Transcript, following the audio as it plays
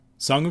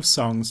Song of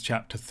Songs,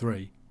 chapter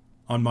 3.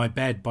 On my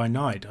bed by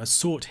night I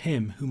sought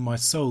him whom my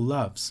soul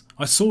loves.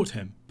 I sought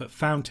him, but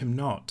found him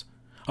not.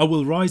 I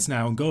will rise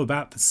now and go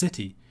about the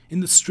city, in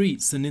the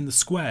streets and in the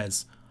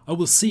squares. I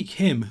will seek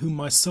him whom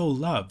my soul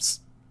loves.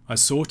 I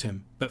sought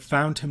him, but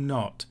found him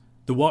not.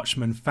 The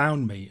watchmen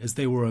found me as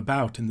they were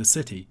about in the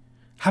city.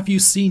 Have you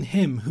seen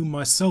him whom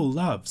my soul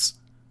loves?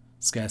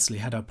 Scarcely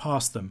had I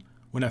passed them,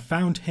 when I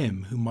found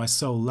him whom my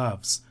soul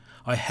loves.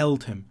 I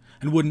held him,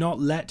 and would not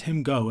let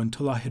him go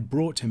until I had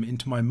brought him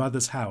into my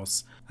mother's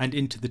house, and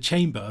into the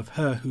chamber of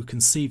her who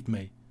conceived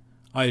me.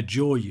 I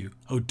adjure you,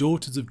 O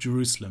daughters of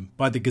Jerusalem,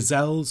 by the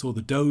gazelles or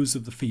the does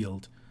of the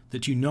field,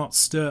 that you not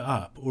stir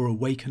up or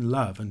awaken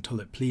love until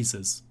it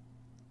pleases.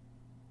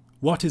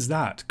 What is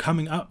that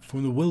coming up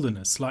from the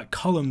wilderness like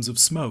columns of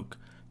smoke,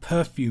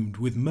 perfumed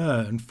with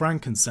myrrh and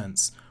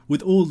frankincense,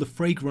 with all the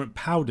fragrant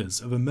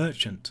powders of a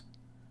merchant?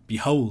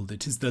 Behold,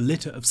 it is the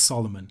litter of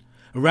Solomon.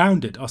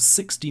 Around it are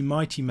 60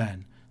 mighty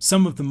men,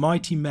 some of the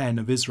mighty men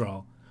of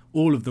Israel,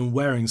 all of them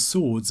wearing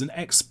swords and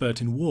expert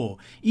in war,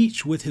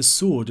 each with his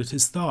sword at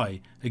his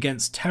thigh,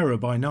 against terror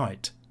by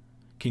night.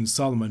 King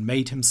Solomon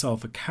made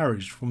himself a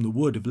carriage from the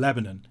wood of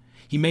Lebanon.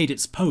 He made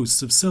its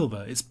posts of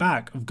silver, its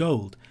back of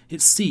gold,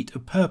 its seat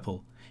of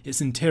purple.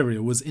 Its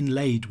interior was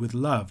inlaid with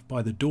love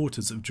by the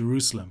daughters of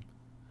Jerusalem.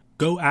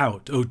 Go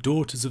out, O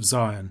daughters of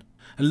Zion,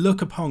 and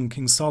look upon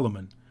King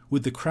Solomon,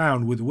 with the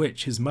crown with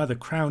which his mother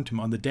crowned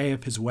him on the day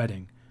of his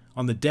wedding,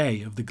 on the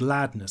day of the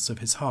gladness of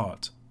his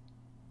heart.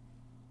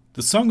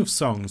 The Song of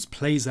Songs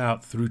plays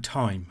out through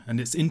time and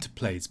its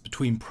interplays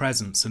between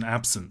presence and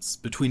absence,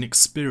 between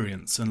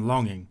experience and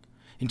longing.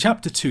 In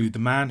chapter 2, the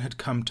man had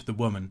come to the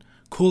woman,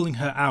 calling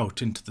her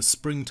out into the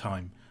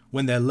springtime,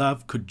 when their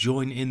love could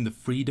join in the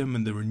freedom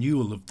and the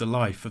renewal of the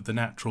life of the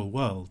natural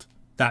world.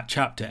 That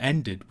chapter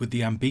ended with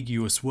the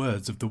ambiguous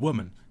words of the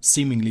woman,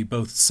 seemingly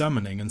both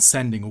summoning and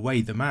sending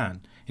away the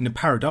man, in a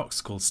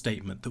paradoxical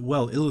statement that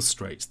well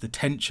illustrates the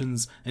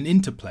tensions and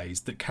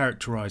interplays that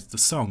characterize the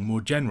song more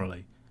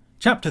generally.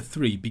 Chapter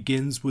 3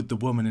 begins with the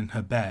woman in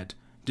her bed,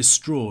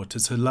 distraught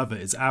as her lover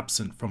is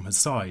absent from her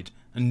side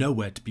and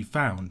nowhere to be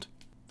found.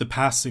 The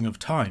passing of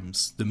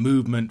times, the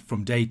movement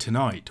from day to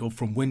night or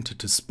from winter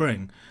to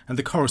spring, and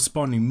the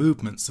corresponding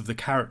movements of the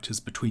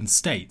characters between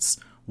states,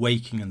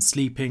 waking and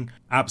sleeping,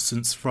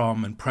 absence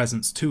from and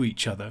presence to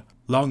each other,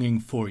 longing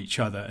for each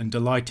other and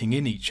delighting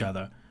in each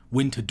other,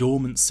 winter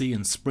dormancy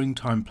and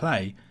springtime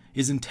play,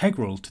 is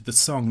integral to the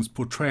song's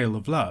portrayal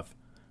of love.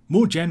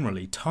 More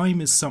generally, time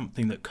is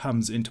something that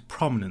comes into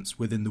prominence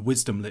within the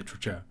wisdom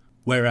literature.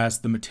 Whereas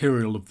the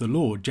material of the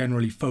law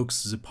generally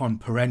focuses upon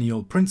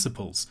perennial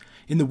principles,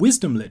 in the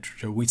wisdom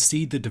literature we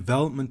see the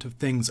development of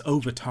things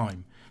over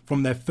time,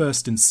 from their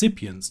first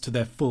incipience to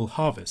their full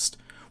harvest.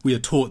 We are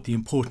taught the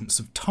importance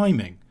of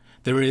timing.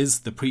 There is,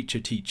 the preacher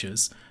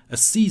teaches, a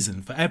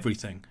season for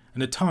everything,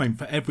 and a time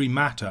for every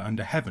matter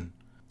under heaven.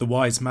 The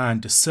wise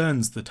man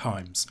discerns the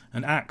times,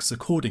 and acts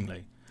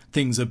accordingly.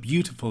 Things are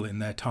beautiful in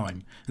their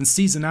time, and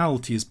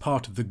seasonality is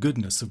part of the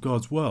goodness of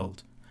God's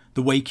world.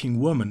 The waking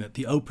woman at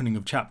the opening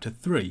of chapter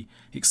 3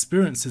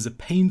 experiences a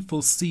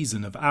painful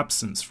season of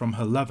absence from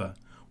her lover,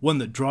 one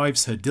that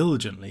drives her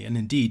diligently and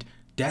indeed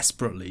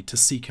desperately to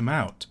seek him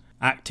out,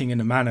 acting in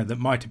a manner that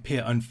might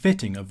appear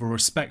unfitting of a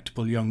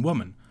respectable young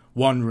woman,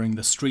 wandering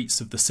the streets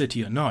of the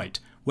city at night,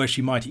 where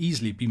she might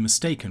easily be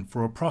mistaken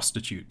for a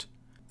prostitute.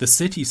 The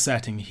city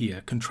setting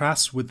here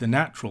contrasts with the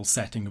natural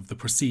setting of the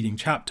preceding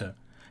chapter.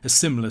 A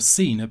similar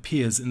scene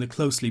appears in the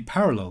closely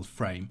parallel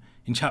frame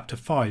in chapter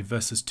 5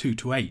 verses 2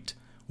 to 8,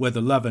 where the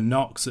lover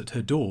knocks at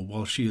her door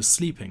while she is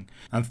sleeping,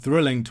 and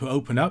thrilling to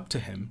open up to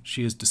him,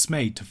 she is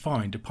dismayed to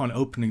find upon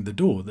opening the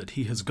door that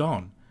he has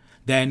gone.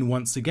 Then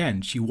once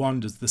again she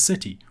wanders the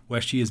city,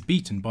 where she is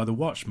beaten by the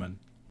watchman.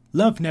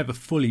 Love never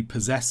fully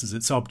possesses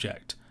its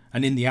object,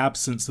 and in the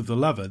absence of the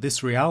lover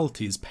this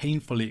reality is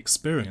painfully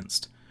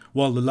experienced.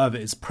 While the lover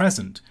is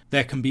present,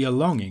 there can be a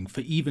longing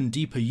for even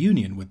deeper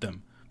union with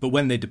them, but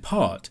when they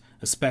depart,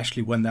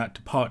 especially when that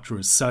departure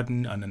is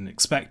sudden and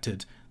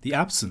unexpected, the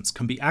absence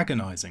can be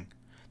agonizing.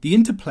 The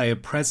interplay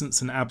of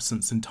presence and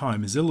absence in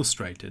time is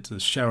illustrated,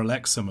 as Cheryl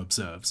Exum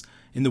observes,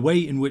 in the way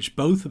in which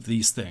both of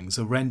these things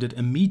are rendered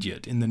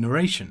immediate in the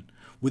narration,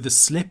 with a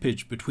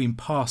slippage between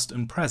past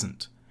and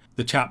present.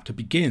 The chapter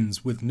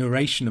begins with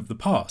narration of the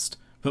past,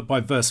 but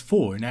by verse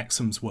 4 in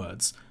Exum's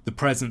words, the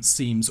present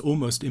seems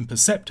almost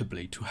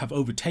imperceptibly to have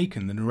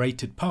overtaken the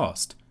narrated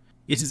past.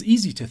 It is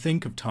easy to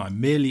think of time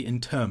merely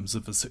in terms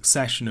of a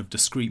succession of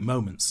discrete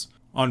moments.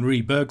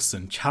 Henri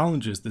Bergson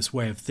challenges this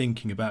way of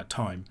thinking about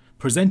time,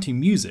 presenting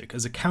music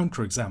as a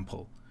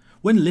counterexample.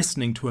 When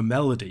listening to a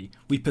melody,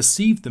 we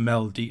perceive the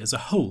melody as a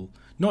whole,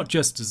 not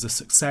just as a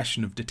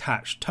succession of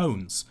detached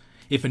tones.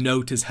 If a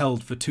note is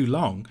held for too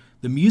long,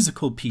 the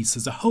musical piece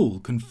as a whole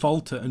can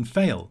falter and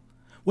fail.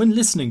 When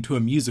listening to a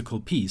musical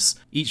piece,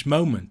 each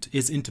moment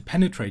is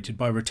interpenetrated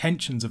by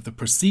retentions of the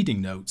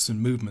preceding notes and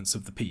movements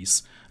of the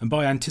piece, and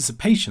by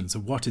anticipations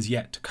of what is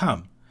yet to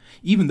come.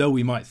 Even though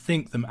we might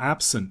think them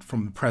absent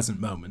from the present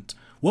moment,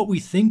 what we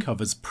think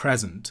of as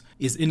present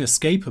is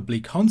inescapably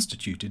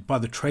constituted by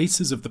the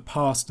traces of the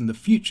past and the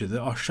future that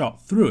are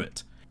shot through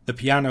it. The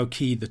piano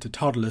key that a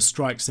toddler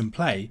strikes in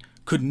play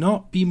could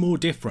not be more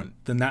different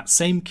than that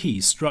same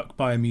key struck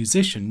by a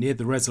musician near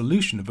the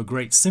resolution of a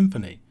great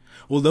symphony.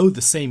 Although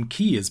the same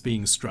key is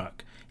being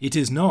struck, it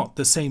is not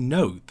the same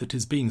note that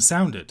is being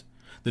sounded.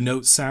 The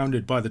note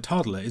sounded by the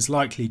toddler is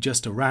likely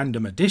just a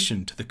random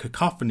addition to the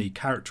cacophony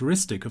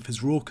characteristic of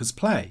his raucous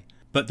play,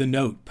 but the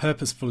note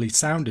purposefully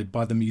sounded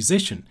by the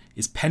musician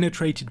is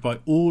penetrated by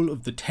all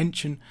of the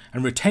tension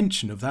and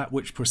retention of that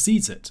which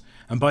precedes it,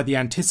 and by the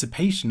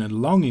anticipation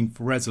and longing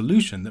for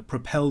resolution that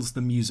propels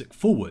the music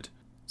forward.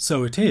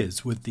 So it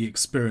is with the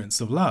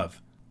experience of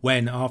love.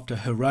 When, after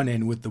her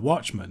run-in with the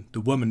watchman,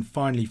 the woman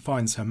finally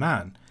finds her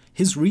man,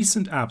 his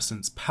recent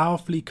absence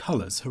powerfully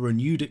colours her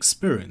renewed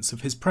experience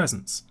of his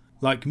presence.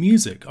 Like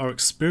music, our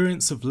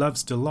experience of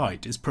love's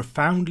delight is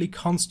profoundly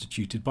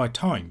constituted by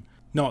time,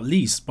 not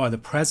least by the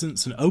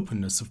presence and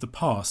openness of the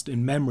past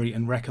in memory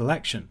and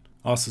recollection.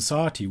 Our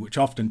society, which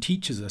often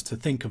teaches us to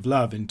think of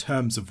love in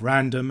terms of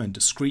random and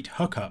discrete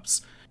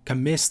hookups,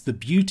 can miss the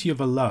beauty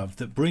of a love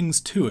that brings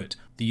to it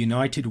the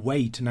united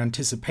weight and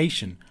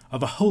anticipation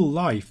of a whole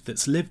life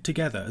that's lived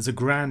together as a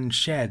grand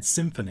shared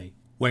symphony.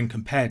 When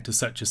compared to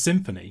such a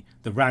symphony,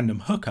 the random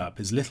hookup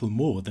is little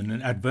more than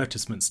an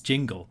advertisement's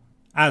jingle.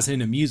 As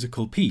in a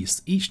musical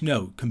piece, each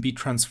note can be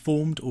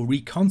transformed or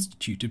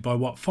reconstituted by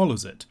what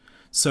follows it,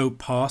 so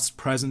past,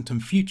 present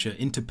and future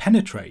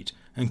interpenetrate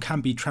and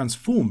can be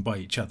transformed by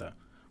each other.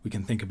 We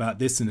can think about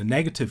this in a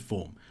negative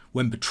form.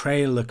 When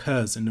betrayal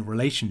occurs in a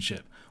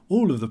relationship,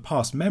 all of the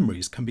past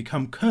memories can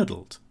become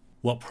curdled.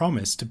 What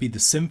promised to be the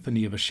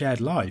symphony of a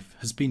shared life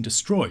has been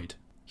destroyed.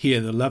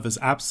 Here the lover's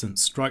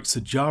absence strikes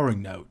a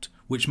jarring note,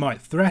 which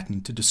might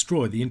threaten to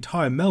destroy the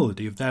entire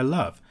melody of their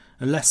love,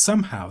 unless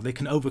somehow they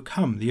can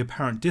overcome the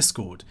apparent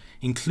discord,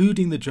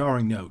 including the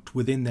jarring note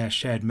within their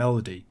shared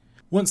melody.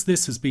 Once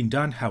this has been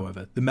done,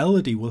 however, the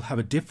melody will have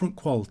a different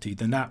quality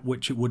than that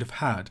which it would have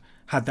had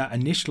that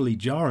initially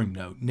jarring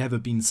note never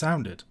been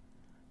sounded.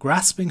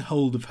 Grasping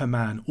hold of her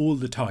man all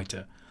the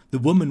tighter, the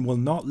woman will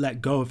not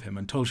let go of him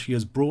until she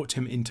has brought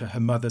him into her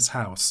mother's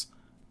house.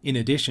 In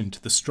addition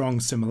to the strong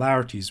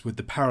similarities with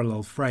the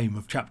parallel frame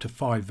of chapter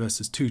 5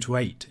 verses 2 to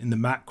 8 in the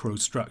macro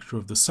structure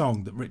of the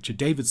song that Richard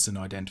Davidson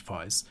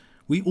identifies,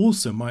 we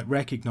also might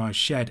recognise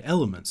shared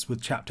elements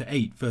with chapter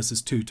 8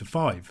 verses 2 to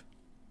 5.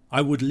 I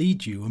would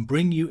lead you and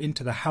bring you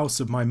into the house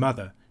of my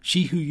mother,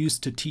 she who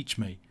used to teach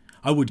me.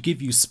 I would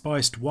give you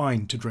spiced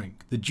wine to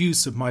drink, the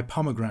juice of my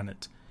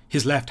pomegranate.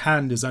 His left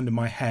hand is under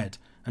my head,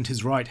 and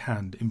his right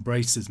hand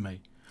embraces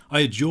me.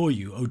 I adjure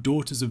you, O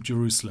daughters of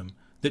Jerusalem,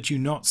 that you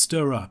not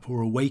stir up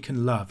or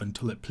awaken love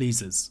until it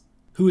pleases.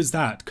 Who is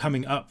that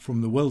coming up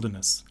from the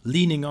wilderness,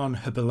 leaning on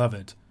her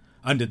beloved?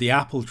 Under the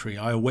apple tree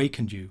I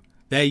awakened you.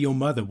 There your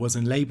mother was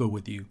in labour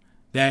with you.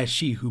 There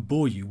she who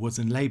bore you was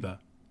in labour.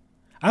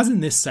 As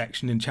in this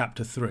section in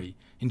chapter 3,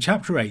 in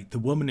chapter 8 the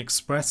woman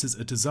expresses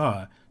a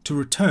desire to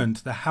return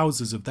to the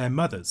houses of their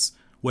mothers,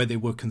 where they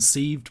were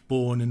conceived,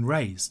 born and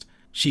raised.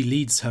 She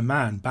leads her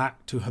man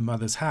back to her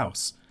mother's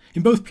house.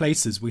 In both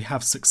places we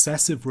have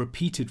successive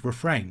repeated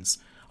refrains.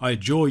 I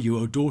adjure you,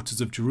 O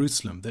daughters of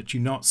Jerusalem, that you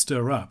not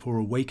stir up or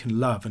awaken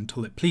love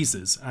until it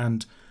pleases,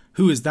 and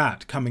who is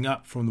that coming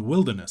up from the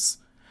wilderness?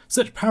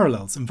 Such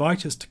parallels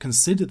invite us to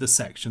consider the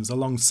sections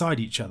alongside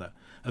each other,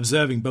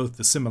 observing both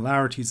the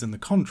similarities and the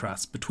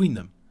contrasts between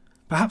them.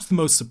 Perhaps the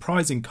most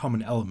surprising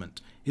common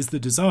element is the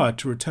desire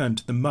to return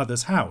to the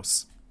mother's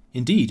house.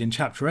 Indeed, in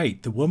chapter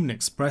 8, the woman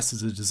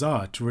expresses a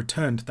desire to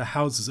return to the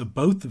houses of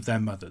both of their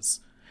mothers.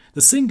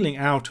 The singling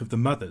out of the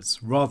mothers,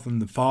 rather than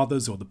the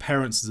fathers or the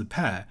parents as a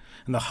pair,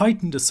 and the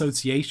heightened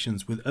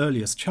associations with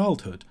earliest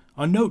childhood,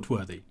 are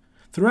noteworthy.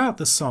 Throughout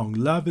the song,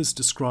 love is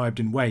described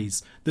in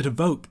ways that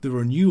evoke the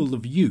renewal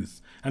of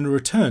youth and a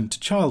return to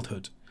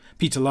childhood.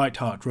 Peter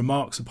Leithart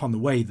remarks upon the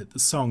way that the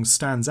song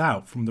stands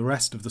out from the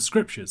rest of the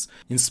scriptures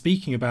in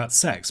speaking about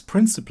sex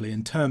principally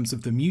in terms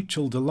of the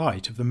mutual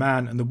delight of the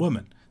man and the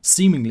woman,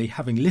 seemingly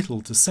having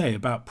little to say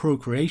about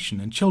procreation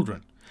and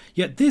children.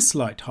 Yet this,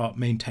 Leithart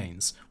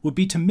maintains, would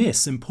be to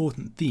miss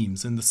important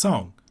themes in the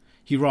song.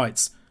 He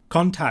writes,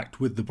 "Contact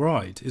with the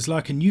bride is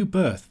like a new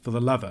birth for the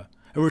lover,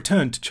 a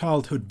return to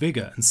childhood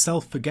vigour and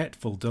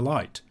self-forgetful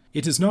delight.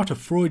 It is not a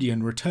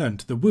Freudian return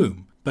to the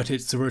womb, but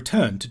it's a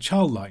return to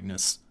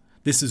childlikeness.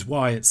 This is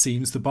why it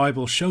seems the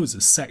Bible shows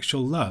us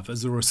sexual love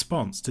as a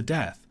response to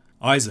death.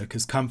 Isaac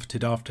is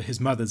comforted after his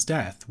mother's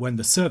death when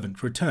the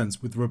servant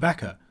returns with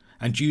Rebekah,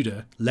 and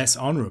Judah, less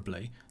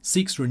honourably,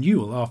 seeks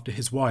renewal after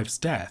his wife's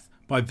death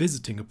by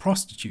visiting a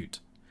prostitute.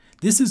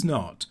 This is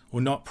not,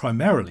 or not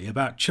primarily,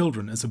 about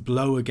children as a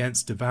blow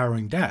against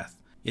devouring death.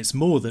 It's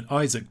more that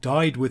Isaac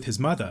died with his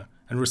mother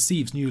and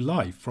receives new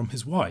life from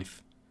his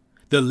wife.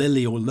 The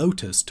lily or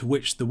lotus to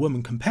which the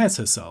woman compares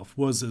herself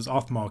was, as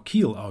Othmar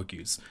Kiel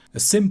argues, a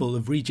symbol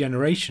of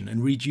regeneration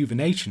and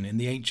rejuvenation in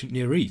the ancient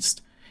Near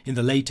East. In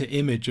the later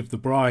image of the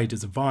bride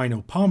as a vine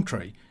or palm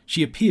tree,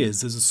 she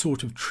appears as a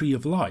sort of tree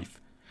of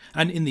life.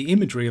 and in the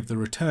imagery of the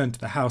return to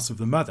the house of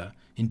the mother,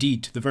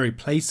 indeed to the very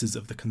places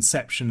of the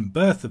conception and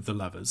birth of the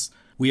lovers,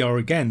 we are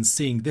again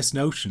seeing this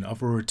notion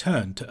of a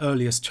return to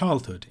earliest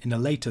childhood in a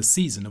later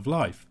season of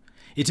life.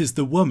 It is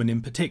the woman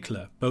in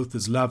particular, both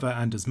as lover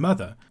and as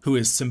mother, who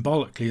is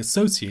symbolically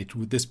associated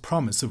with this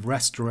promise of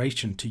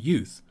restoration to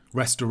youth,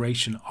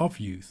 restoration of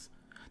youth.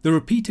 The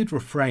repeated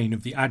refrain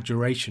of the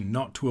adjuration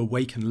not to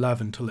awaken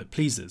love until it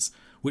pleases,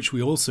 which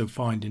we also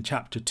find in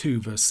chapter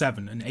 2 verse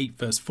 7 and 8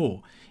 verse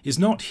 4, is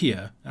not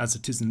here, as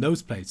it is in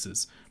those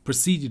places,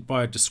 preceded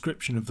by a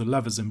description of the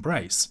lover's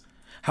embrace.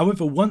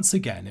 However, once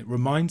again it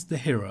reminds the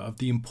hearer of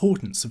the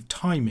importance of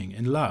timing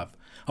in love,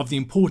 of the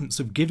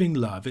importance of giving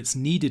love its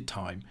needed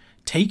time,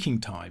 taking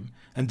time,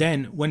 and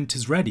then, when it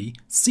is ready,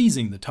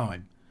 seizing the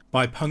time.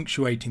 By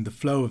punctuating the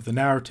flow of the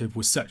narrative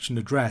with such an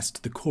address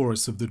to the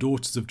chorus of the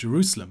daughters of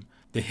Jerusalem,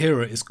 the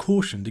hearer is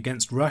cautioned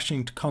against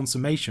rushing to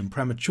consummation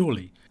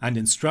prematurely, and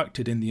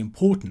instructed in the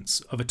importance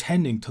of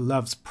attending to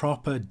love's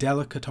proper,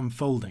 delicate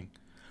unfolding.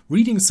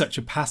 Reading such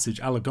a passage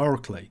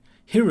allegorically,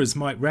 hearers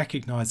might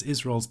recognize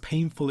Israel's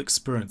painful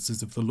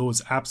experiences of the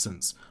Lord's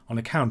absence on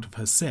account of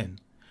her sin.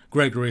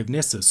 Gregory of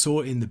Nyssa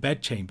saw in the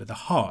bedchamber the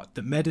heart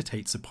that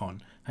meditates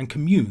upon and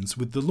communes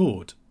with the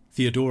Lord.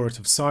 Theodoret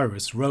of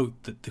Cyrus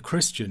wrote that the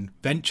Christian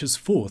ventures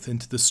forth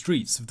into the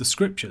streets of the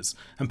Scriptures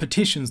and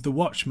petitions the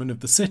watchmen of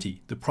the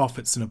city, the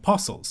prophets and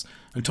apostles,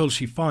 until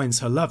she finds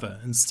her lover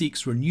and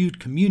seeks renewed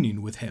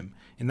communion with him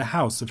in the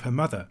house of her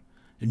mother,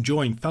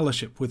 enjoying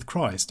fellowship with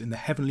Christ in the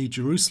heavenly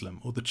Jerusalem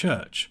or the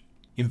church.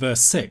 In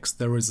verse 6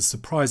 there is a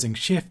surprising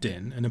shift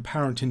in and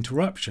apparent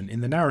interruption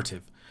in the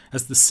narrative,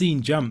 as the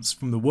scene jumps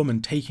from the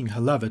woman taking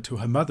her lover to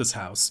her mother's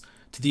house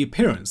to the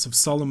appearance of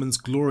Solomon's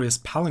glorious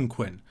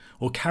palanquin,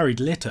 or carried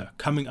litter,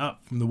 coming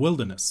up from the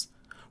wilderness.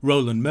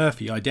 Roland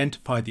Murphy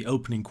identified the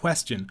opening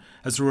question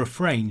as a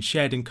refrain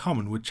shared in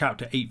common with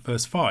chapter 8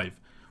 verse 5,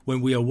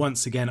 when we are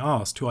once again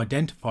asked to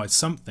identify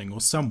something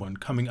or someone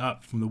coming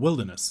up from the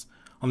wilderness,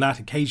 on that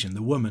occasion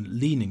the woman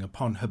leaning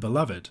upon her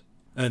beloved.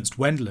 Ernst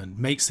Wendelin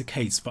makes a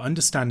case for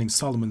understanding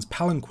Solomon's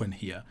palanquin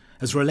here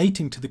as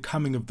relating to the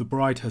coming of the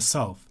bride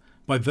herself,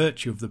 by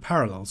virtue of the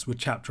parallels with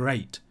chapter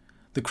 8.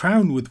 The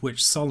crown with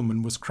which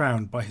Solomon was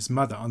crowned by his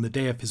mother on the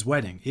day of his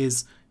wedding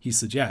is, he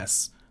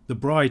suggests, the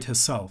bride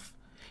herself.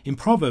 In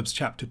Proverbs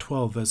chapter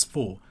 12 verse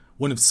 4,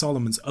 one of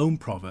Solomon's own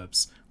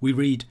proverbs, we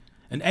read,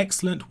 "An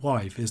excellent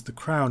wife is the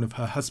crown of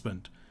her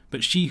husband,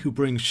 but she who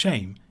brings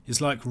shame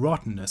is like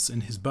rottenness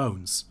in his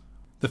bones."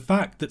 The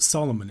fact that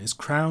Solomon is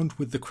crowned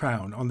with the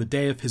crown on the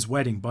day of his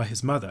wedding by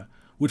his mother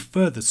would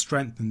further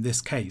strengthen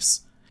this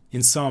case.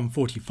 In Psalm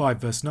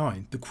 45 verse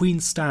 9, the queen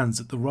stands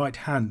at the right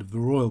hand of the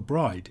royal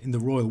bride in the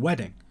royal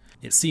wedding.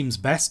 It seems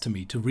best to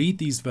me to read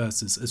these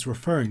verses as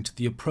referring to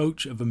the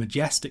approach of a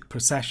majestic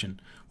procession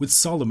with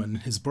Solomon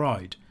and his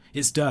bride,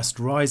 its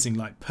dust rising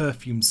like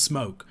perfumed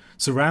smoke,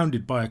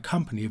 surrounded by a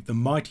company of the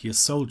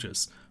mightiest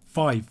soldiers,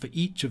 5 for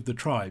each of the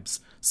tribes,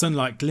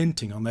 sunlight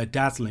glinting on their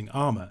dazzling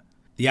armour.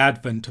 The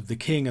advent of the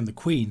king and the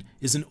queen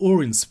is an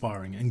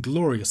awe-inspiring and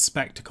glorious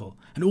spectacle,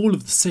 and all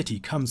of the city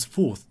comes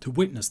forth to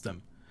witness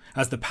them.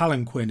 As the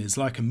palanquin is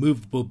like a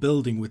movable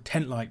building with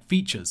tent-like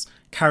features,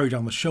 carried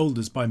on the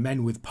shoulders by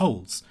men with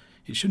poles,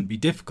 it shouldn't be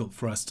difficult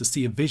for us to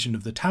see a vision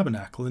of the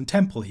tabernacle and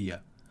temple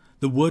here.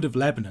 The wood of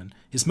Lebanon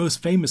is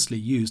most famously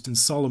used in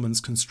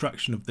Solomon's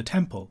construction of the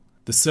temple.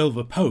 The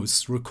silver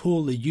posts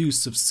recall the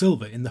use of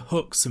silver in the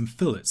hooks and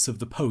fillets of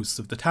the posts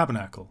of the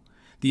tabernacle.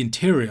 The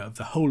interior of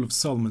the whole of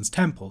Solomon's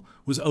temple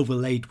was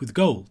overlaid with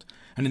gold,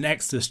 and in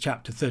Exodus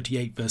chapter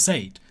 38 verse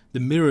 8, the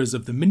mirrors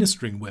of the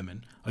ministering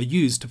women are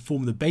used to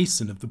form the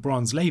basin of the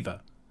bronze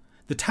laver.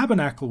 The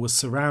tabernacle was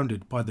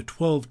surrounded by the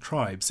 12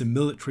 tribes in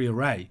military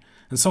array,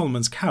 and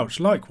Solomon's couch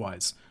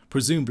likewise,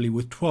 presumably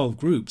with 12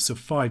 groups of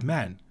 5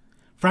 men.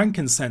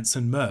 Frankincense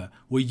and myrrh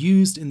were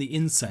used in the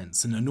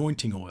incense and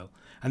anointing oil,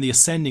 and the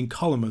ascending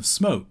column of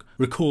smoke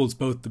recalls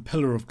both the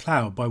pillar of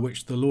cloud by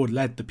which the Lord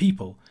led the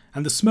people,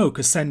 and the smoke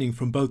ascending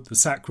from both the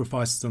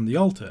sacrifices on the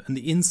altar and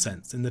the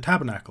incense in the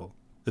tabernacle.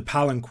 The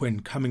palanquin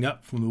coming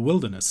up from the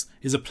wilderness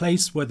is a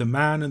place where the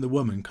man and the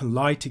woman can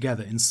lie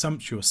together in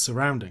sumptuous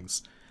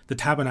surroundings. The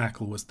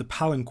tabernacle was the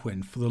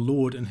palanquin for the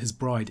Lord and his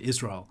bride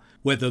Israel,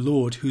 where the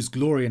Lord, whose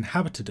glory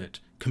inhabited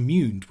it,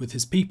 communed with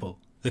his people.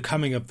 The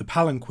coming of the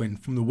palanquin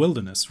from the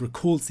wilderness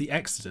recalls the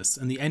Exodus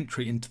and the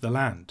entry into the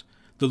land.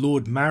 The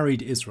Lord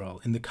married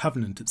Israel in the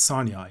covenant at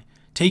Sinai,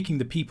 taking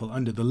the people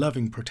under the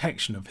loving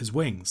protection of his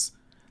wings.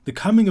 The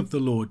coming of the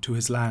Lord to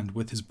his land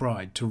with his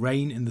bride to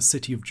reign in the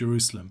city of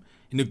Jerusalem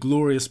in a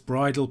glorious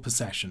bridal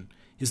procession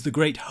is the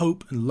great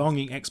hope and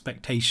longing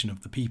expectation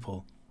of the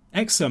people.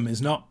 Exum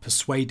is not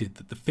persuaded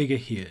that the figure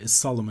here is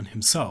Solomon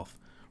himself.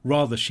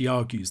 Rather, she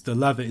argues, the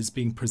lover is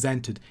being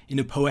presented in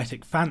a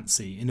poetic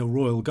fancy in a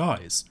royal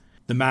guise.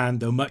 The man,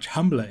 though much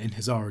humbler in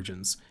his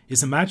origins,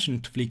 is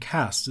imaginatively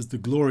cast as the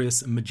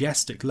glorious and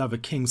majestic lover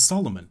King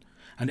Solomon,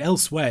 and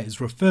elsewhere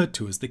is referred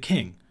to as the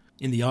king.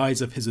 In the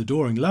eyes of his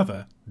adoring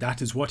lover,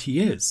 that is what he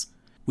is.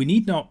 We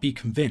need not be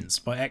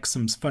convinced by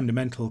Exum's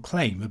fundamental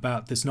claim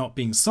about this not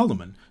being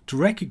Solomon to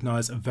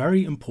recognise a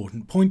very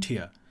important point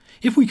here.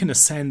 If we can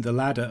ascend the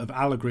ladder of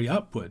allegory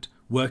upward,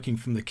 working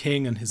from the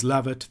king and his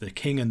lover to the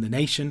king and the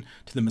nation,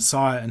 to the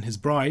Messiah and his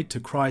bride, to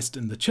Christ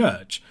and the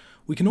church,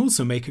 we can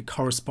also make a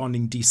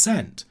corresponding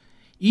descent.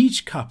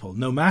 Each couple,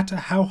 no matter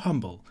how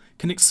humble,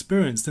 can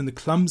experience in the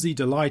clumsy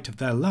delight of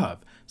their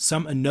love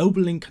some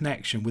ennobling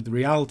connection with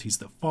realities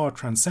that far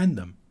transcend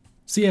them.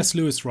 C.S.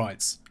 Lewis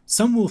writes,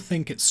 "Some will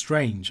think it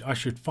strange I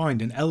should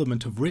find an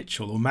element of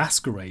ritual or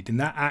masquerade in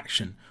that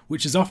action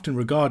which is often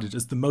regarded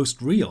as the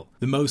most real,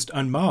 the most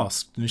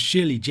unmasked and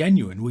sheerly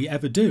genuine we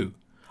ever do.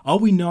 Are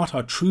we not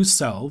our true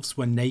selves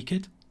when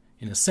naked?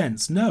 In a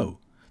sense, no.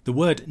 The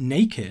word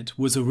naked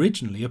was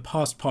originally a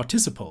past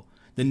participle.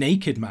 The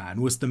naked man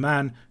was the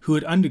man who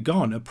had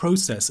undergone a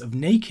process of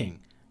naking,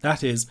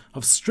 that is,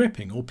 of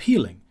stripping or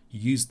peeling. You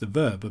used the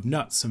verb of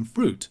nuts and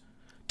fruit.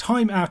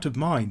 Time out of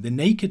mind, the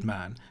naked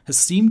man has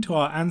seemed to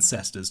our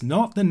ancestors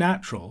not the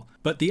natural,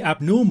 but the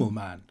abnormal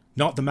man,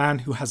 not the man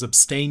who has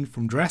abstained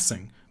from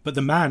dressing, but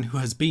the man who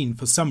has been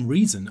for some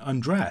reason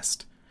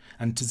undressed.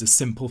 And 'tis a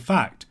simple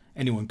fact,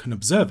 anyone can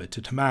observe it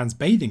at a man's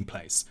bathing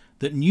place,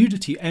 that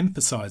nudity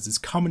emphasizes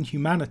common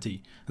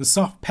humanity and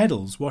soft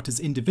pedals what is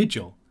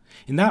individual.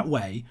 In that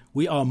way,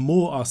 we are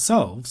more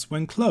ourselves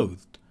when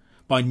clothed.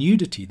 By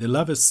nudity, the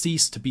lovers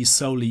cease to be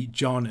solely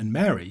John and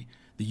Mary.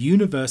 The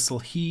universal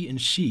he and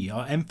she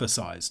are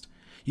emphasized.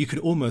 You could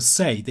almost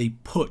say they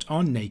put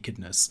on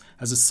nakedness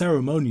as a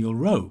ceremonial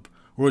robe,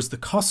 or as the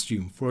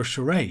costume for a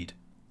charade.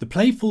 The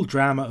playful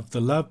drama of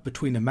the love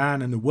between a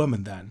man and a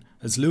woman then,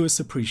 as Lewis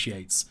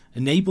appreciates,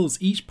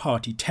 enables each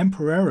party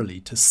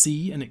temporarily to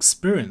see and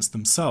experience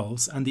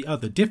themselves and the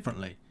other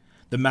differently.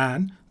 The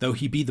man, though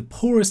he be the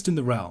poorest in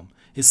the realm,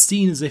 is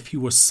seen as if he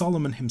were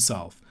Solomon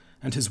himself,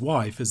 and his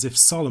wife as if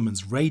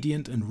Solomon's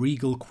radiant and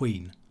regal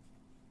queen.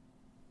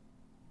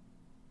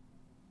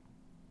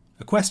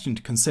 A question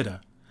to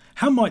consider.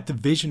 How might the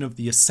vision of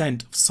the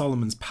ascent of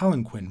Solomon's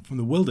palanquin from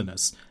the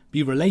wilderness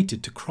be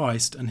related to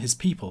Christ and his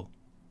people?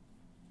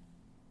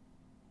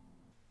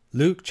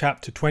 Luke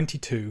chapter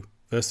 22,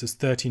 verses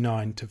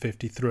 39 to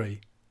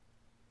 53.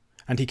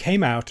 And he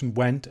came out and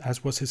went,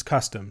 as was his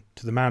custom,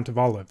 to the Mount of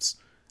Olives,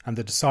 and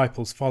the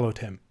disciples followed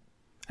him.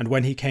 And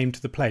when he came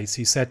to the place,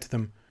 he said to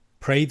them,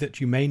 "Pray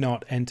that you may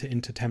not enter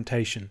into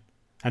temptation."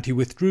 And he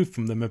withdrew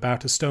from them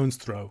about a stone's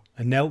throw,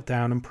 and knelt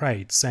down and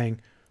prayed,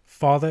 saying,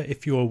 "Father,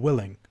 if you are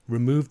willing,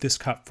 remove this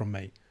cup from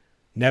me.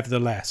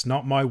 Nevertheless,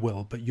 not my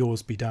will, but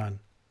yours be done."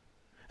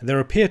 And there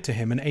appeared to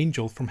him an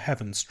angel from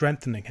heaven,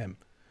 strengthening him.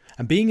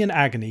 And being in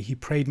agony, he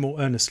prayed more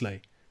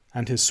earnestly,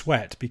 and his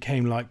sweat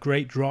became like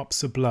great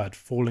drops of blood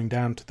falling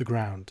down to the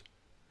ground.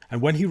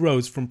 And when he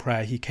rose from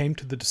prayer, he came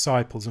to the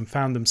disciples and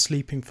found them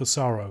sleeping for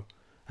sorrow.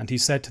 And he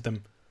said to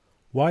them,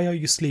 "Why are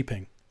you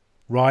sleeping?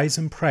 Rise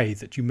and pray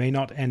that you may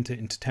not enter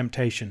into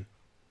temptation."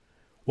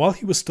 While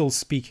he was still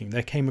speaking,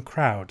 there came a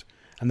crowd,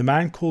 and the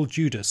man called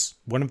Judas,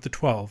 one of the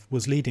 12,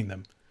 was leading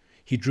them.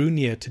 He drew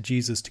near to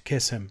Jesus to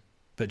kiss him.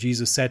 But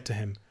Jesus said to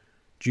him,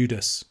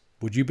 "Judas,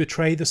 would you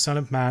betray the Son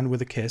of Man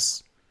with a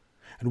kiss?"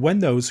 And when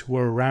those who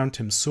were around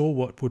him saw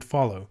what would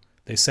follow,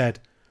 they said,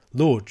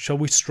 "Lord, shall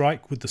we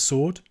strike with the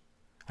sword?"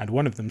 And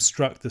one of them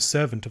struck the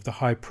servant of the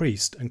high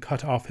priest and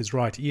cut off his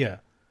right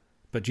ear.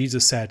 But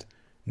Jesus said,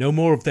 "No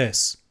more of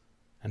this."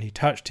 And he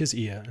touched his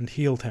ear and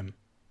healed him.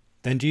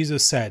 Then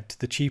Jesus said to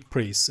the chief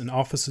priests and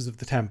officers of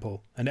the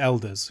temple and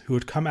elders who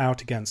had come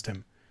out against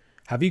him,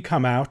 "Have you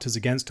come out as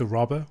against a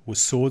robber with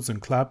swords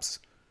and clubs?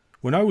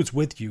 When I was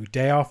with you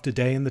day after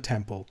day in the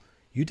temple,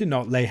 you did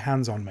not lay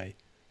hands on me.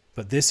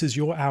 But this is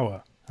your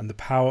hour and the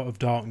power of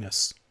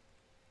darkness."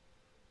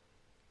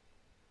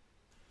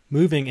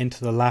 Moving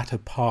into the latter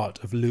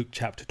part of Luke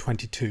chapter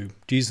 22,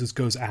 Jesus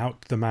goes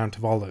out to the Mount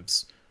of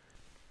Olives.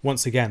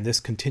 Once again,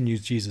 this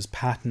continues Jesus'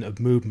 pattern of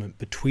movement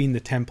between the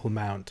Temple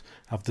Mount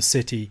of the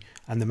city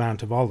and the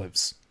Mount of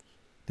Olives.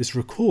 This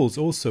recalls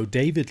also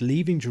David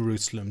leaving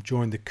Jerusalem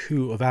during the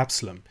coup of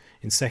Absalom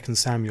in 2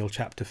 Samuel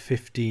chapter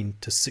 15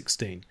 to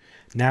 16.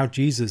 Now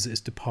Jesus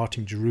is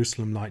departing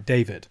Jerusalem like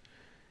David.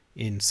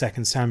 In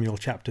 2 Samuel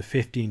chapter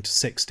 15 to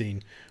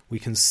 16, we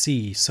can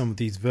see some of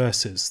these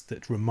verses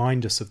that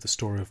remind us of the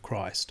story of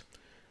Christ.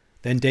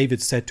 Then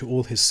David said to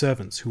all his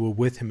servants who were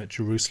with him at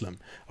Jerusalem,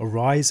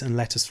 "Arise and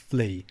let us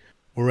flee,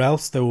 or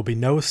else there will be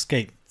no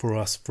escape for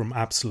us from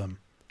Absalom.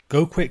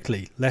 Go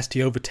quickly, lest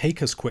he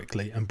overtake us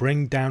quickly, and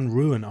bring down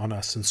ruin on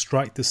us, and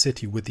strike the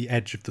city with the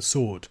edge of the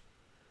sword."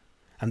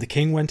 And the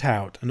king went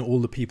out, and all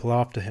the people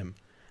after him,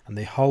 and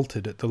they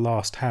halted at the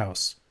last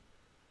house.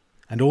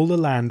 And all the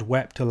land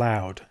wept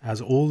aloud, as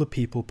all the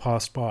people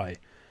passed by,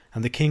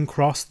 and the king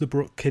crossed the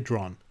brook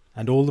Kidron,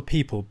 and all the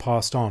people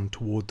passed on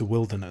toward the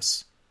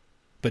wilderness.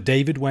 But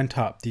David went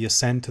up the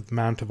ascent of the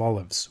Mount of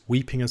Olives,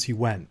 weeping as he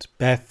went,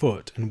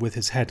 barefoot and with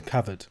his head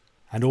covered.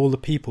 And all the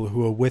people who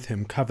were with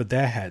him covered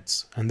their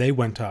heads, and they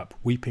went up,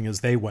 weeping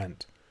as they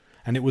went.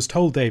 And it was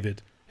told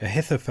David,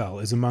 "Ahithophel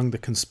is among the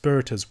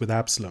conspirators with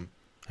Absalom."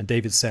 And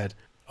David said,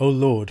 "O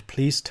Lord,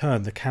 please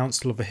turn the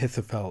counsel of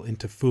Ahithophel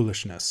into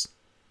foolishness."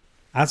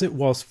 As it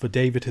was for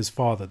David his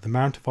father, the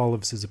Mount of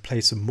Olives is a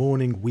place of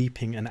mourning,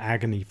 weeping, and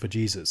agony for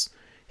Jesus.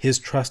 His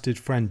trusted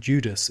friend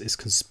Judas is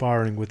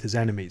conspiring with his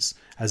enemies,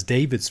 as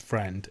David's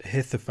friend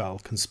Ahithophel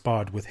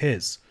conspired with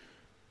his.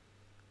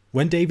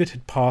 When David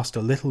had passed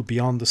a little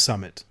beyond the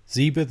summit,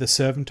 Ziba the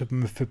servant of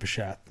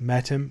Mephibosheth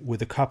met him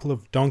with a couple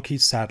of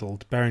donkeys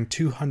saddled, bearing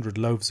 200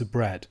 loaves of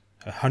bread,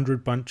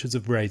 100 bunches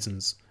of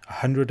raisins,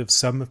 100 of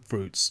summer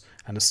fruits,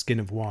 and a skin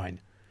of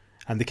wine.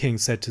 And the king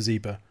said to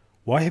Ziba,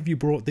 "Why have you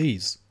brought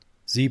these?"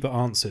 Ziba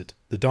answered,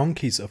 "The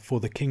donkeys are for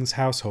the king's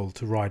household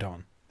to ride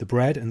on, the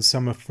bread and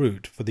summer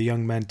fruit for the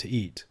young men to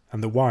eat,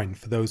 and the wine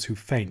for those who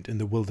faint in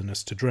the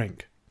wilderness to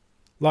drink."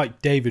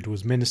 Like David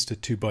was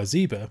ministered to by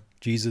Ziba,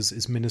 Jesus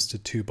is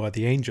ministered to by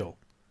the angel.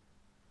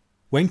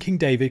 When King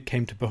David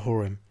came to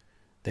Bahurim,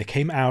 there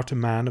came out a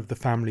man of the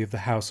family of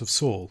the house of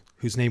Saul,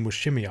 whose name was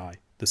Shimei,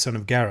 the son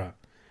of Gera.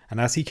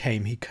 And as he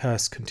came, he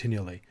cursed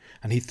continually,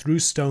 and he threw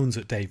stones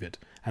at David,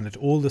 and at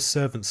all the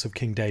servants of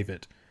King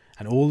David.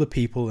 And all the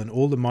people and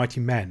all the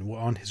mighty men were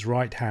on his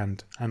right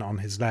hand and on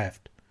his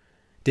left.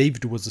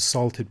 David was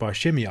assaulted by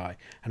Shimei,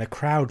 and a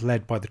crowd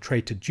led by the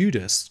traitor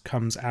Judas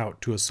comes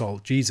out to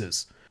assault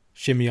Jesus.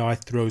 Shimei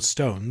throws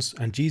stones,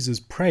 and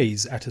Jesus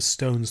prays at a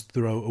stone's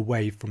throw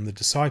away from the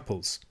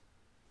disciples.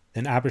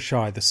 Then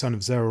Abishai the son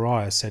of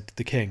Zeruiah said to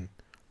the king,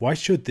 "Why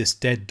should this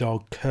dead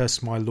dog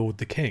curse my lord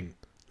the king?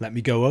 Let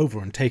me go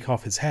over and take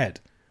off his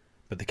head."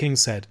 But the king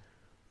said,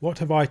 "What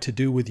have I to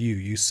do with you,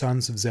 you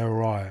sons of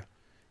Zeruiah?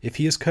 If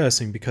he is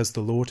cursing because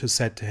the Lord has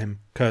said to him,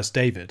 'Curse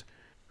David,'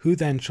 who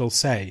then shall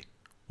say,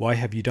 'Why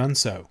have you done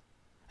so?'"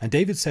 And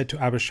David said to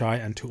Abishai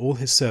and to all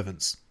his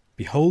servants,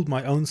 "Behold,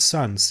 my own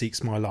son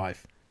seeks my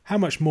life. How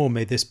much more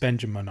may this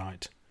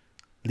Benjaminite?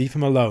 Leave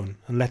him alone,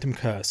 and let him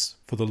curse,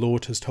 for the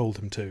Lord has told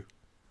him to."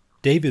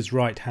 David's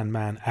right-hand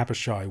man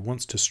Abishai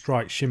wants to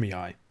strike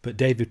Shimei, but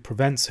David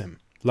prevents him.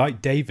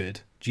 Like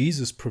David,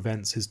 Jesus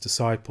prevents his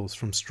disciples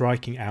from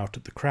striking out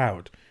at the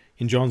crowd.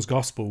 In John's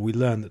Gospel, we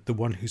learn that the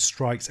one who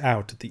strikes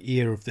out at the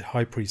ear of the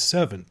high priest's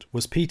servant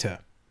was Peter.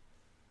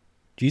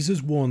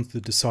 Jesus warns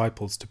the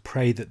disciples to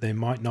pray that they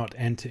might not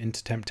enter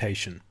into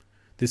temptation.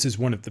 This is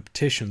one of the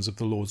petitions of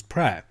the Lord's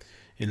Prayer.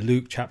 In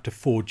Luke chapter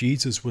 4,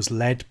 Jesus was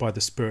led by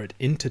the Spirit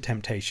into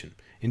temptation,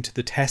 into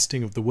the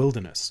testing of the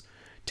wilderness.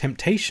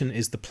 Temptation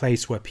is the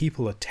place where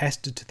people are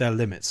tested to their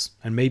limits,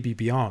 and maybe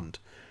beyond.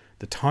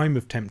 The time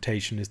of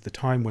temptation is the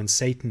time when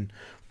Satan,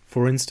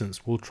 for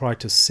instance, will try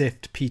to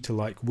sift Peter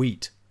like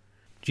wheat.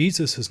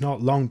 Jesus has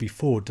not long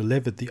before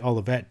delivered the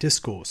Olivet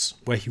Discourse,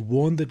 where he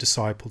warned the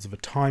disciples of a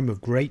time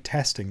of great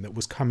testing that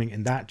was coming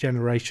in that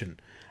generation,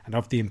 and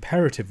of the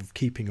imperative of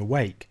keeping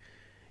awake.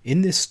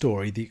 In this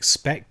story, the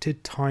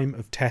expected time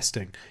of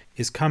testing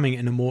is coming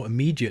in a more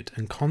immediate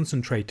and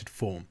concentrated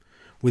form,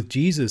 with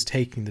Jesus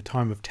taking the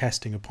time of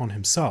testing upon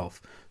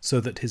himself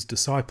so that his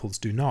disciples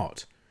do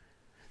not.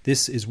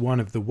 This is one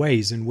of the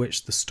ways in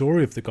which the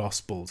story of the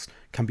Gospels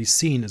can be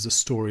seen as a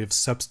story of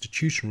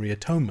substitutionary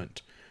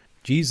atonement.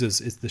 Jesus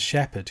is the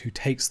shepherd who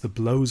takes the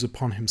blows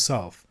upon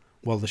himself,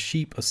 while the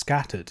sheep are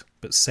scattered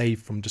but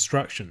saved from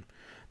destruction.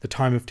 The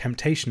time of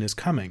temptation is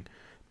coming,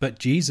 but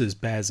Jesus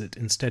bears it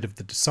instead of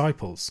the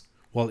disciples,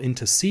 while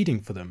interceding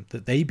for them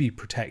that they be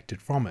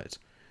protected from it.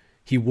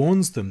 He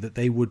warns them that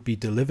they would be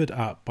delivered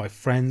up by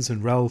friends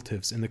and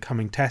relatives in the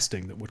coming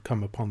testing that would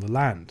come upon the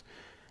land,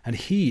 and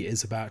he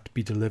is about to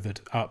be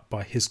delivered up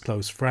by his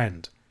close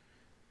friend.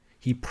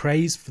 He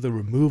prays for the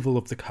removal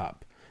of the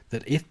cup,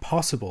 that if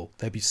possible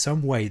there be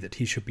some way that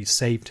he should be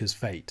saved his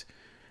fate.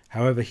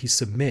 However, he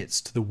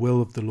submits to the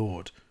will of the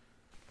Lord.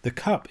 The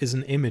cup is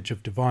an image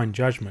of divine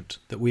judgment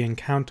that we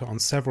encounter on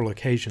several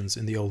occasions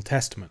in the Old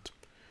Testament.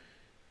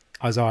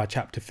 Isaiah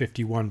chapter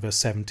 51 verse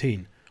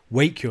 17,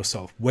 wake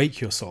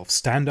yourself,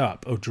 stand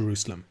up, O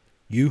Jerusalem,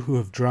 you who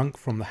have drunk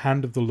from the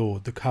hand of the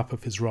Lord the cup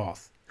of his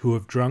wrath, who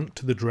have drunk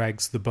to the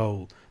dregs the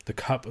bowl, the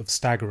cup of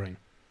staggering."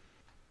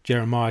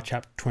 Jeremiah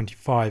chapter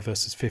 25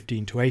 verses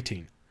 15 to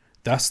 18,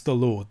 "Thus the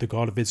Lord, the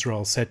God of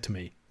Israel, said to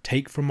me,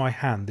 Take from my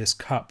hand this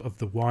cup of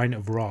the wine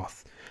of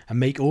wrath, and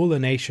make all the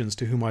nations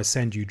to whom I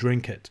send you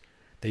drink it.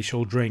 They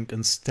shall drink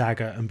and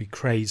stagger and be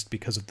crazed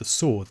because of the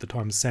sword that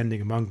I am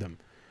sending among them.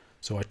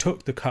 So I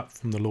took the cup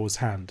from the Lord's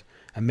hand,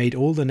 and made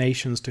all the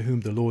nations to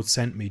whom the Lord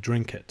sent me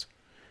drink it.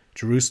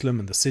 Jerusalem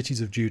and the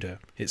cities of Judah,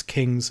 its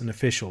kings and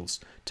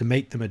officials, to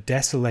make them a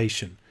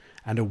desolation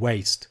and a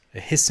waste, a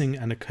hissing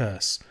and a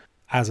curse,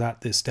 as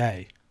at this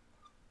day."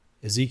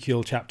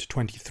 Ezekiel chapter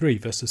 23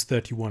 verses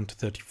 31 to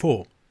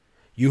 34,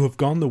 "You have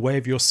gone the way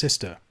of your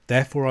sister,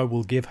 therefore I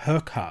will give her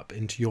cup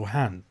into your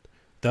hand.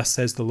 Thus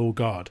says the Lord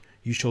God,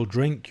 you shall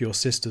drink your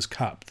sister's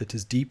cup that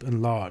is deep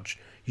and large.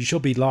 You shall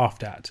be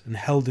laughed at and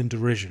held in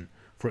derision,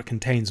 for it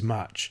contains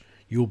much.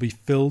 You will be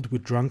filled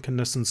with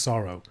drunkenness and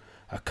sorrow,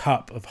 a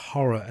cup of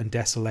horror and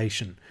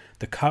desolation,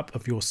 the cup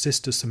of your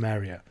sister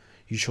Samaria.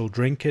 You shall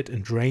drink it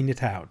and drain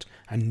it out,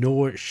 and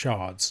gnaw its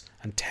shards,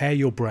 and tear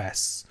your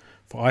breasts.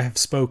 For I have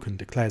spoken,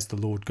 declares the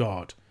Lord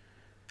God."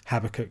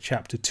 Habakkuk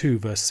chapter 2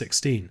 verse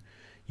 16,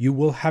 "You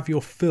will have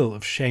your fill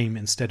of shame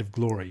instead of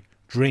glory.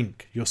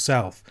 Drink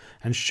yourself,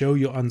 and show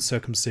your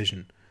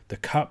uncircumcision. The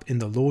cup in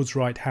the Lord's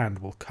right hand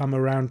will come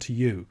around to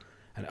you,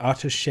 and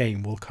utter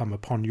shame will come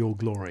upon your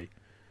glory."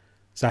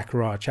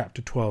 Zechariah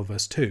chapter 12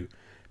 verse 2,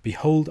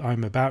 Behold, I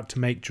am about to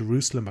make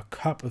Jerusalem a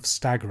cup of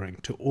staggering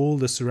to all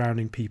the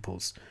surrounding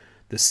peoples.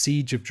 The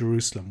siege of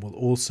Jerusalem will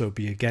also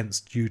be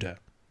against Judah.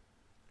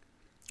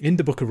 In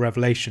the book of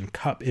Revelation,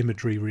 cup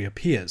imagery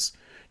reappears.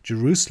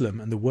 Jerusalem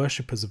and the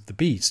worshippers of the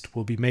beast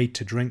will be made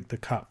to drink the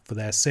cup for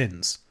their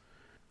sins.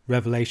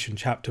 Revelation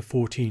chapter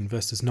 14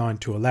 verses 9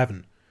 to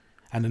 11.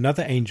 And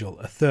another angel,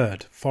 a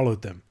third,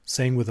 followed them,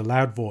 saying with a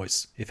loud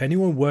voice, If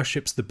anyone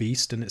worships the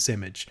beast and its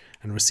image,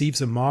 and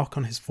receives a mark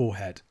on his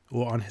forehead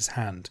or on his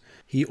hand,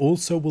 he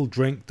also will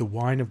drink the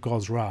wine of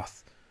God's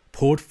wrath,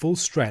 poured full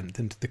strength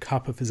into the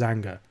cup of his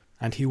anger,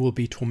 and he will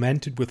be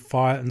tormented with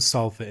fire and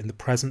sulphur in the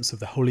presence of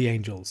the holy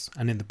angels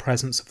and in the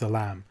presence of the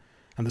Lamb,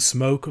 and the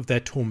smoke of their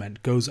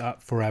torment goes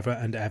up forever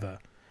and ever.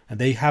 And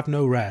they have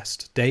no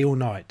rest, day or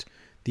night,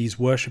 these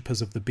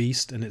worshippers of the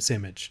beast and its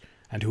image,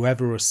 and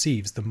whoever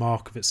receives the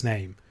mark of its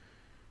name.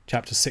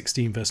 Chapter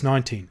 16 verse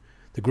 19,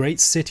 The great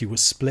city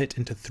was split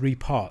into 3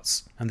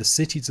 parts, and the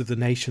cities of the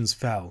nations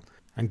fell,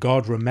 and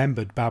God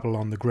remembered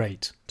Babylon the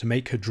Great, to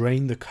make her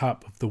drain the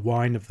cup of the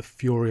wine of the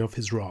fury of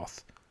his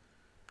wrath.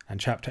 And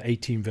chapter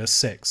 18 verse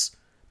 6,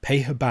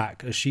 Pay her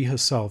back as she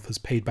herself has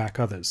paid back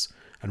others,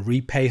 and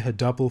repay her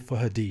double for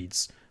her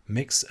deeds.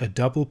 Mix a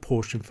double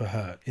portion for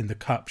her in the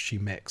cup she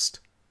mixed.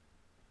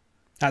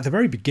 At the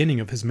very beginning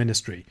of his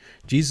ministry,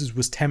 Jesus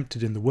was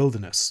tempted in the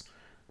wilderness,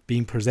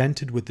 being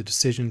presented with the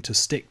decision to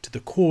stick to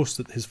the course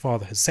that his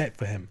Father had set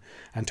for him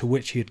and to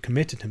which he had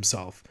committed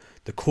himself,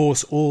 the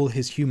course all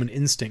his human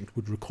instinct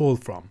would recoil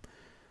from,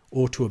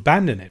 or to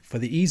abandon it for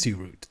the easy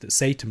route that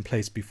Satan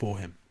placed before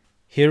him.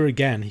 Here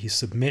again he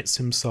submits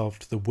himself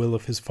to the will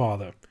of his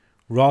Father,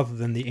 rather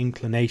than the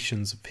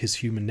inclinations of his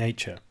human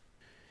nature.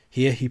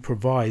 Here he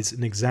provides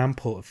an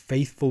example of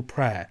faithful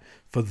prayer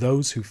for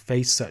those who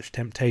face such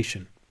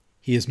temptation.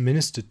 He is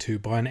ministered to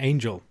by an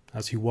angel,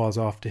 as he was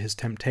after his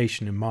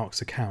temptation in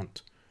Mark's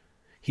account.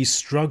 He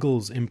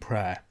struggles in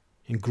prayer,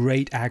 in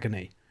great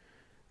agony.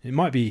 It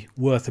might be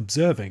worth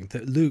observing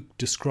that Luke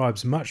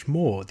describes much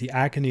more the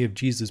agony of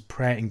Jesus'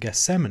 prayer in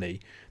Gethsemane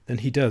than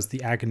he does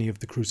the agony of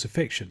the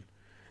crucifixion.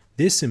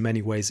 This in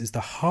many ways is the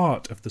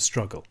heart of the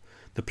struggle,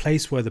 the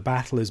place where the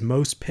battle is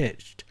most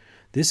pitched.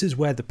 This is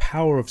where the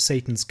power of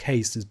Satan's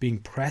case is being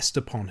pressed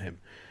upon him,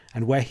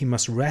 and where he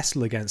must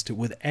wrestle against it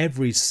with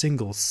every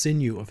single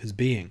sinew of his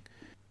being.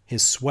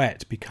 His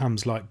sweat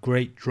becomes like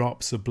great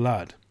drops of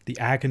blood, the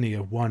agony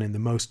of one in the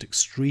most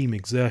extreme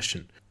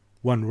exertion,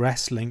 one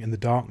wrestling in the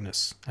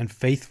darkness and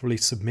faithfully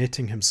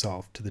submitting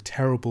himself to the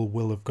terrible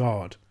will of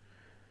God.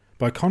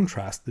 By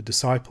contrast, the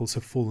disciples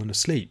have fallen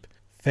asleep,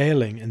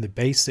 failing in the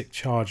basic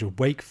charge of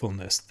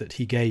wakefulness that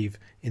he gave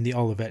in the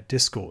Olivet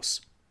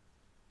Discourse.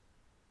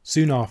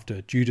 Soon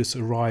after, Judas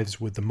arrives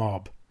with the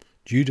mob.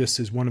 Judas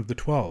is one of the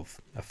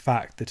 12, a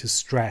fact that is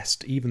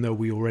stressed even though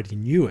we already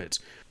knew it.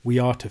 We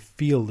are to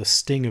feel the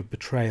sting of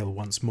betrayal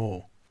once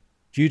more.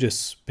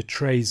 Judas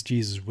betrays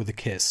Jesus with a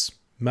kiss,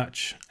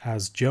 much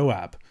as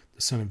Joab,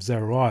 the son of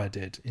Zeruiah,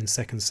 did in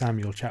 2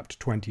 Samuel chapter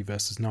 20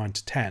 verses 9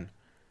 to 10.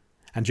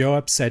 And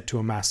Joab said to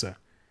Amasa,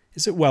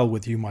 Is it well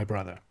with you, my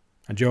brother?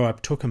 And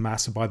Joab took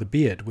Amasa by the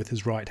beard with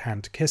his right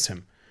hand to kiss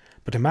him.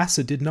 But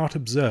Amasa did not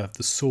observe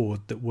the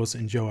sword that was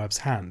in Joab's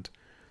hand.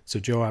 So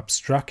Joab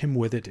struck him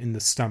with it in the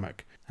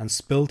stomach, and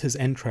spilled his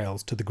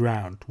entrails to the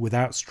ground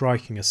without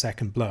striking a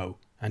second blow,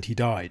 and he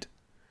died.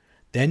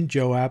 Then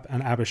Joab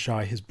and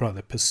Abishai his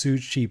brother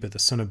pursued Sheba the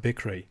son of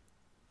Bichri.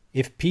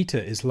 If Peter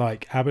is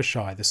like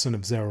Abishai the son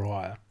of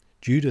Zeruiah,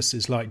 Judas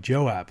is like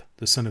Joab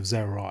the son of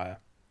Zeruiah.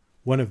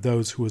 One of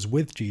those who was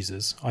with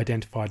Jesus,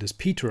 identified as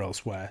Peter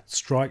elsewhere,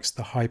 strikes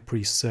the high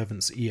priest's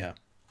servant's ear.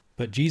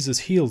 But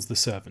Jesus heals the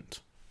servant.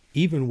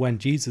 Even when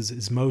Jesus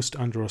is most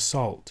under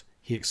assault,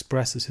 he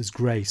expresses his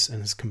grace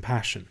and his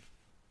compassion.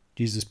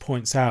 Jesus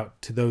points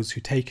out to those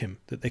who take him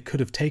that they could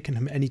have taken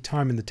him any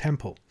time in the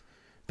temple,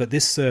 but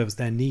this serves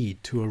their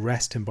need to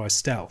arrest him by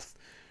stealth,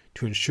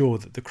 to ensure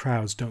that the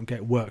crowds don't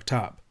get worked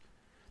up.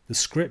 The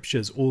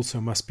scriptures also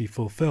must be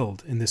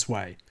fulfilled in this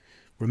way.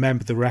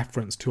 Remember the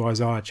reference to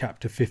Isaiah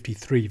chapter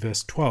 53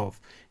 verse 12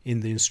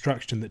 in the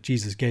instruction that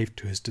Jesus gave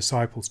to his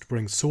disciples to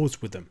bring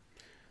swords with them.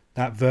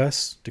 That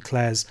verse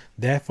declares,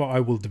 Therefore I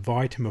will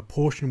divide him a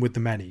portion with the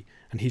many,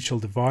 and he shall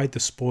divide the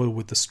spoil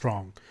with the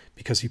strong,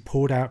 because he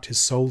poured out his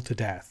soul to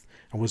death,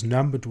 and was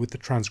numbered with the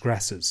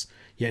transgressors,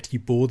 yet he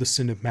bore the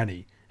sin of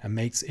many, and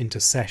makes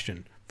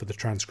intercession for the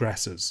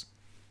transgressors.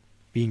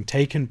 Being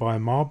taken by a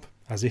mob,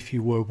 as if he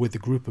were with a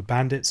group of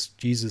bandits,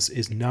 Jesus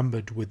is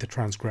numbered with the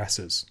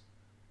transgressors.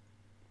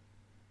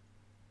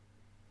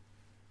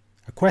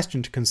 A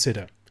question to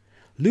consider.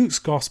 Luke's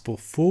Gospel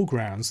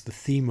foregrounds the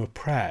theme of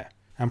prayer,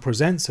 and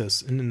presents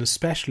us in an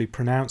especially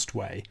pronounced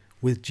way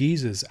with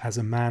Jesus as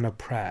a man of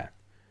prayer.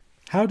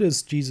 How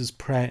does Jesus'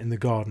 prayer in the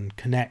garden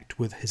connect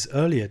with his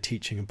earlier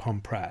teaching upon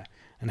prayer,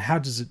 and how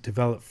does it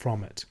develop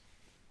from it?